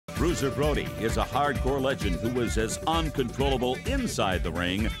Bruiser Brody is a hardcore legend who was as uncontrollable inside the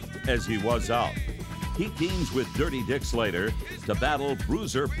ring as he was out. He teams with Dirty Dick Slater to battle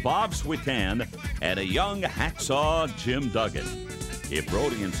Bruiser Bob Sweetan and a young Hacksaw Jim Duggan. If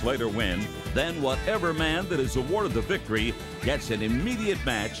Brody and Slater win, then whatever man that is awarded the victory gets an immediate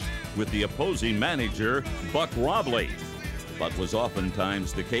match with the opposing manager, Buck Robley. But was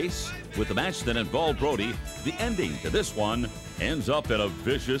oftentimes the case with the match that involved Brody, the ending to this one ends up in a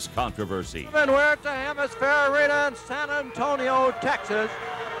vicious controversy. And we're at the Hemisphere Arena in San Antonio, Texas.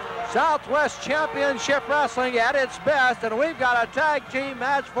 Southwest Championship Wrestling at its best, and we've got a tag team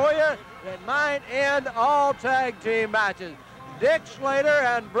match for you that might end all tag team matches. Dick Slater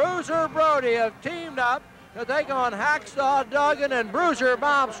and Bruiser Brody have teamed up to take on Hacksaw Duggan and Bruiser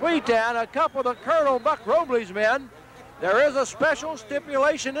Bob Sweetan, a couple of Colonel Buck Robley's men. There is a special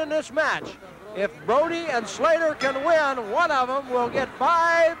stipulation in this match. If Brody and Slater can win, one of them will get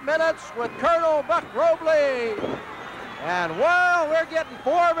 5 minutes with Colonel Buck Robley. And while we're getting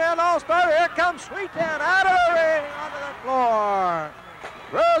 4 men all-star, here comes Sweetan out of the ring onto the floor.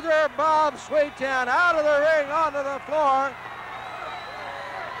 Bruiser Bob Sweetan out of the ring onto the floor.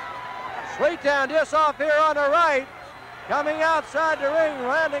 Sweetan just off here on the right, coming outside the ring,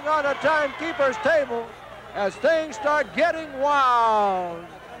 landing on the timekeeper's table as things start getting wild.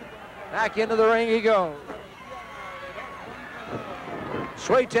 Back into the ring he goes.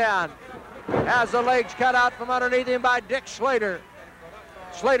 Sweetan has the legs cut out from underneath him by Dick Slater.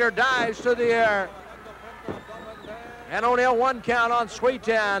 Slater dives to the air. And only a 1 count on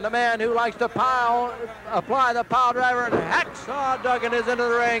Sweetan, the man who likes to apply the pile driver, and Hacksaw Duggan is into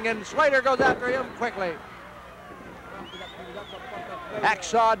the ring, and Slater goes after him quickly.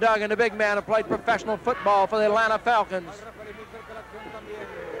 Hacksaw Duggan, the big man who played professional football for the Atlanta Falcons.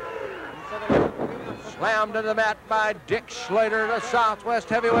 Slammed to the mat by Dick Slater, the Southwest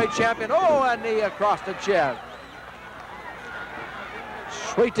heavyweight champion. Oh, a knee across the chest.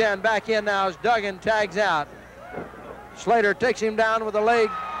 Sweetan back in now as Duggan tags out. Slater takes him down with a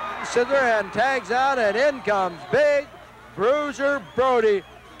leg scissor and tags out, and in comes big Bruiser Brody,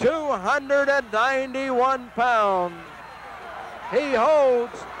 291 pounds. He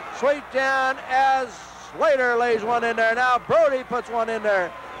holds Sweetan as Slater lays one in there. Now Brody puts one in there.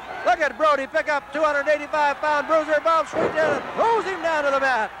 Look at Brody pick up 285-pound Bruiser Bob Sweetan and throws him down to the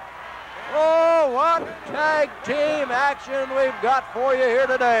mat. Oh, what tag team action we've got for you here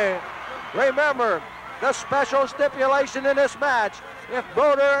today. Remember, the special stipulation in this match, if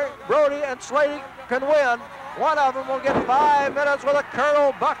Brody and Slater can win, one of them will get 5 minutes with a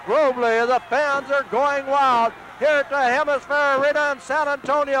Colonel Buck Robley. The fans are going wild here at the Hemisphere Arena in San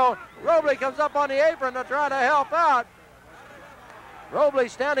Antonio. Robley comes up on the apron to try to help out. Robley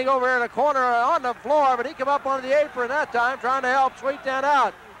standing over here in the corner on the floor, but he came up on the apron that time trying to help Sweetan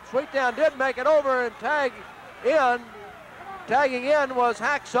out. Sweetan did make it over and tag in. Tagging in was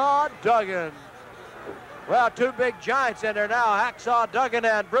Hacksaw Duggan. Well, 2 big giants in there now, Hacksaw Duggan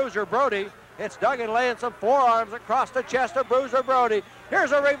and Bruiser Brody. It's Duggan laying some forearms across the chest of Bruiser Brody.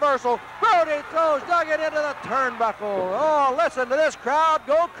 Here's a reversal. Brody throws Duggan into the turnbuckle. Oh, listen to this crowd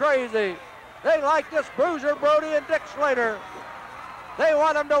go crazy. They like this Bruiser Brody and Dick Slater. They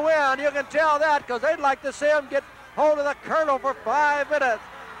want him to win. You can tell that because they'd like to see him get hold of the Colonel for 5 minutes.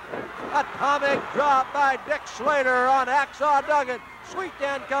 Atomic drop by Dick Slater on Hacksaw Duggan.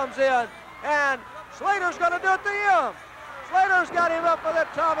 Sweetan comes in, and Slater's going to do it to him. Slater's got him up with an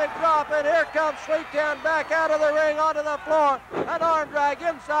atomic drop, and here comes Sweetan back out of the ring onto the floor. An arm drag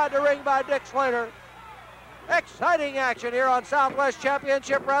inside the ring by Dick Slater. Exciting action here on Southwest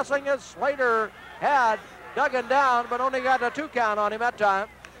Championship Wrestling as Slater had Duggan down, but only got a 2 count on him that time.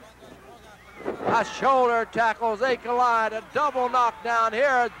 A shoulder tackles, they collide, a double knockdown here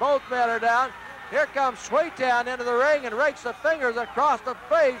as both men are down. Here comes Sweetan into the ring and rakes the fingers across the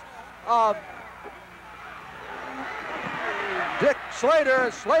face of Dick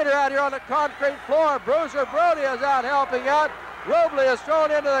Slater. Slater out here on the concrete floor. Bruiser Brody is out helping out. Robley is thrown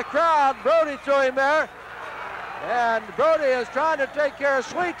into the crowd. Brody threw him there. And Brody is trying to take care of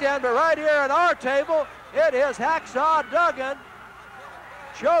Sweetan, but right here at our table, it is Hacksaw Duggan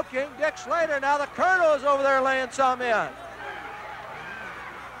choking Dick Slater. Now the Colonel is over there laying some in.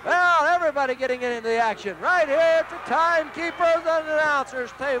 Well, everybody getting into the action right here at the timekeepers and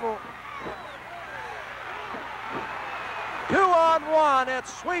announcers table. 2-on-1,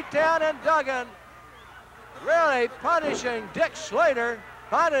 it's Sweetan and Duggan really punishing Dick Slater.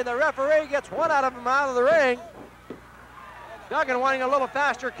 Finally, the referee gets one out of him out of the ring. Duggan wanting a little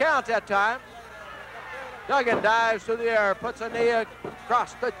faster count that time. Duggan dives through the air, puts a knee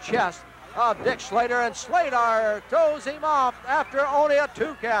across the chest of Dick Slater, and Slater throws him off after only a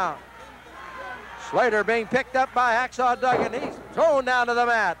 2 count. Slater being picked up by Hacksaw Duggan. He's thrown down to the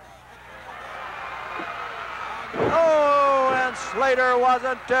mat. Oh, and Slater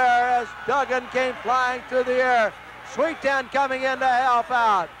wasn't there as Duggan came flying through the air. Sweetan coming in to help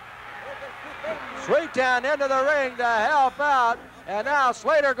out. Sweetan into the ring to help out. And now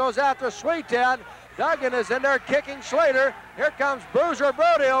Slater goes after Sweetan. Duggan is in there kicking Slater. Here comes Bruiser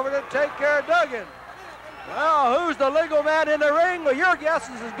Brody over to take care of Duggan. Well, who's the legal man in the ring? Well, your guess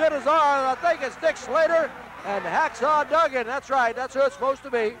is as good as ours. I think it's Dick Slater and Hacksaw Duggan. That's right. That's who it's supposed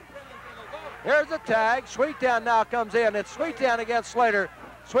to be. Here's the tag. Sweetan now comes in. It's Sweetan against Slater.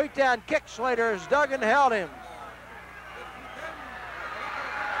 Sweetan kicked Slater as Duggan held him.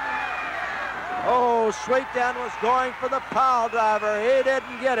 Oh, Sweetan was going for the pile driver. He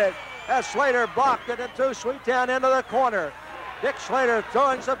didn't get it as Slater blocked it and threw Sweetan into the corner. Dick Slater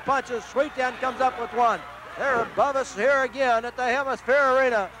throwing some punches. Sweetan comes up with one. They're above us here again at the Hemisphere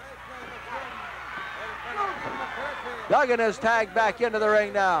Arena. Duggan is tagged back into the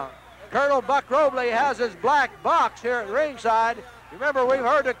ring now. Colonel Buck Robley has his black box here at the ringside. Remember, we've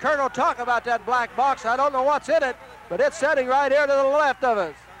heard the Colonel talk about that black box. I don't know what's in it, but it's sitting right here to the left of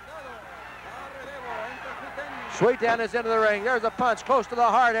us. Sweetan is into the ring. There's a punch close to the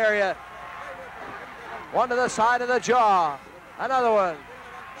heart area. One to the side of the jaw. Another one.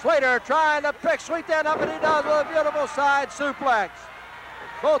 Slater trying to pick Sweetan up, and he does with a beautiful side suplex.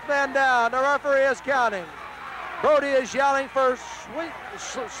 Both men down. The referee is counting. Brody is yelling for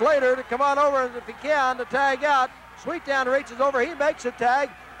Slater to come on over if he can to tag out. Sweetan reaches over. He makes a tag.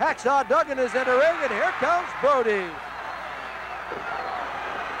 Hacksaw Duggan is in the ring, and here comes Brody.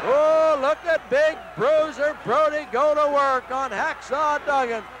 Oh, look at big Bruiser Brody go to work on Hacksaw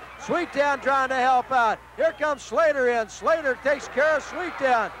Duggan. Sweetan trying to help out. Here comes Slater in. Slater takes care of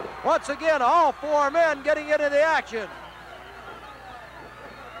Sweetan. Once again, all 4 men getting into the action.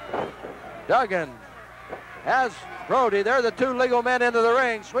 Duggan has Brody. They're the 2 legal men into the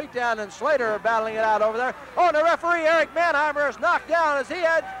ring. Sweetan and Slater are battling it out over there. Oh, and the referee, Eric Manheimer, is knocked down as he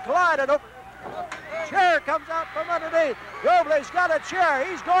had collided. Oh, chair comes out from underneath. Robley's got a chair.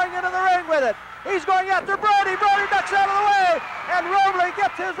 He's going into the ring with it. He's going after Brody. Brody ducks out of the way, and Robley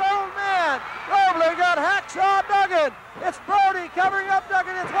gets his own man. Robley got Hacksaw Duggan. It's Brody covering up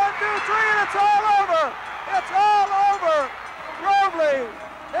Duggan. It's 1, 2, 3, and it's all over. It's all over. Robley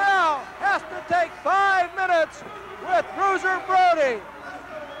now has to take 5 minutes with Bruiser Brody.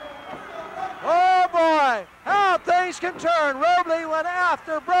 Oh boy, how things can turn. Robley went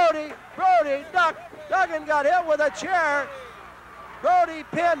after Brody. Brody ducked. Duggan got hit with a chair. Brody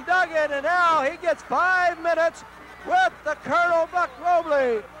pinned Duggan, and now he gets 5 minutes with the Colonel Buck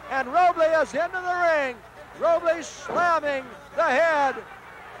Robley. And Robley is into the ring. Robley slamming the head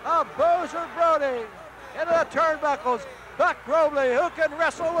of Bruiser Brody into the turnbuckles. Buck Robley, who can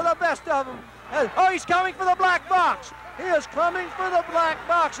wrestle with the best of them. And, oh, he's coming for the black box. He is coming for the black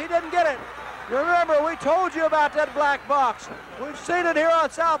box. He didn't get it. Remember, we told you about that black box. We've seen it here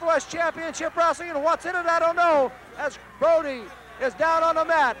on Southwest Championship Wrestling, and what's in it, I don't know, as Brody is down on the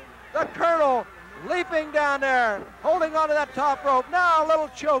mat. The Colonel leaping down there, holding onto that top rope. Now a little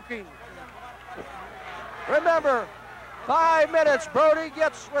choking. Remember, 5 minutes Brody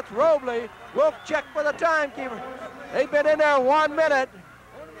gets with Robley. We'll check for the timekeeper. They've been in there 1 minute.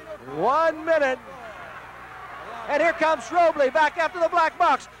 1 minute. And here comes Robley back after the black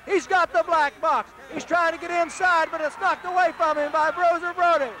box. He's got the black box. He's trying to get inside, but it's knocked away from him by Bruiser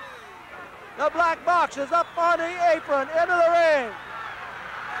Brody. The black box is up on the apron, into the ring.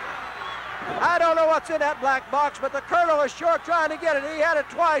 I don't know what's in that black box, but the Colonel is sure trying to get it. He had it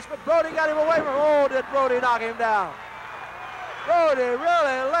twice, but Brody got him away from him. Oh, did Brody knock him down. Brody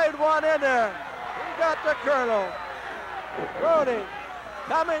really laid one in there. He got the Colonel. Brody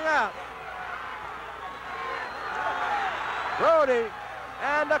coming out. Brody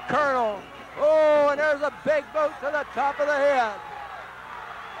and the Colonel. Oh, and there's a big boot to the top of the head.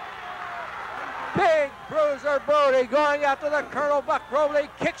 Big Bruiser Brody going after the Colonel. Buck Robley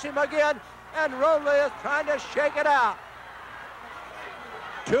kicks him again, and Robley is trying to shake it out.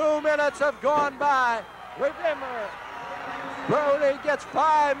 2 minutes have gone by. Remember, Brody gets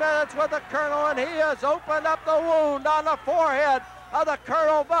 5 minutes with the Colonel, and he has opened up the wound on the forehead of the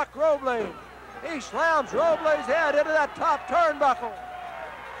Colonel Buck Robley. He slams Robley's head into that top turnbuckle.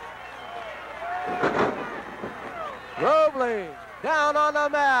 Robley down on the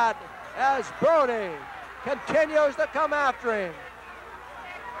mat as Brody continues to come after him.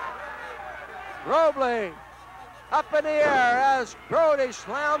 Robley up in the air as Brody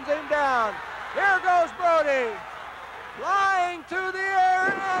slams him down. Here goes Brody. flying through the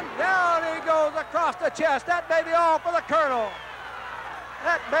air, and down he goes across the chest. That may be all for the Colonel.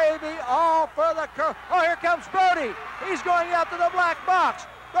 That may be all for the Colonel. Oh, here comes Brody. He's going after the black box.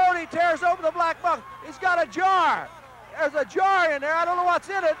 Brody tears open the black box. He's got a jar. There's a jar in there. I don't know what's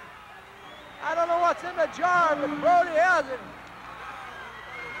in it. I don't know what's in the jar, but Brody has it.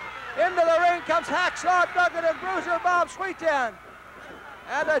 Into the ring comes Hacksaw, Duggan, and Bruiser Bob Sweetan.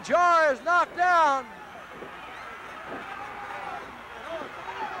 And the jar is knocked down.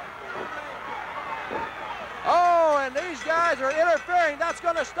 Oh, and these guys are interfering. That's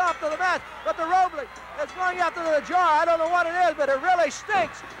going to stop the match. But the Robley is going after the jar. I don't know what it is, but it really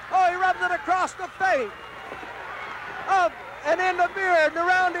stinks. Oh, he rubs it across the face. Up and in the beard and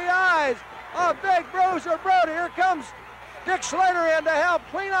around the eyes. Oh, big Bruiser Brody. Here comes Dick Slater in to help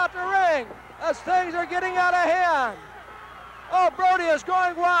clean out the ring as things are getting out of hand. Oh, Brody is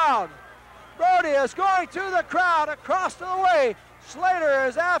going wild. Brody is going to the crowd across the way. Slater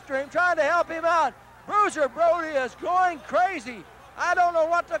is after him, trying to help him out. Bruiser Brody is going crazy. I don't know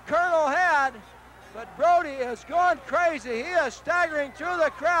what the Colonel had, but Brody is going crazy. He is staggering through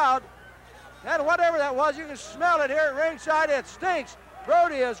the crowd. And whatever that was, you can smell it here at ringside. It stinks.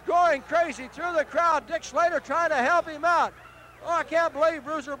 Brody is going crazy through the crowd. Dick Slater trying to help him out. Oh, I can't believe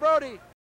Bruiser Brody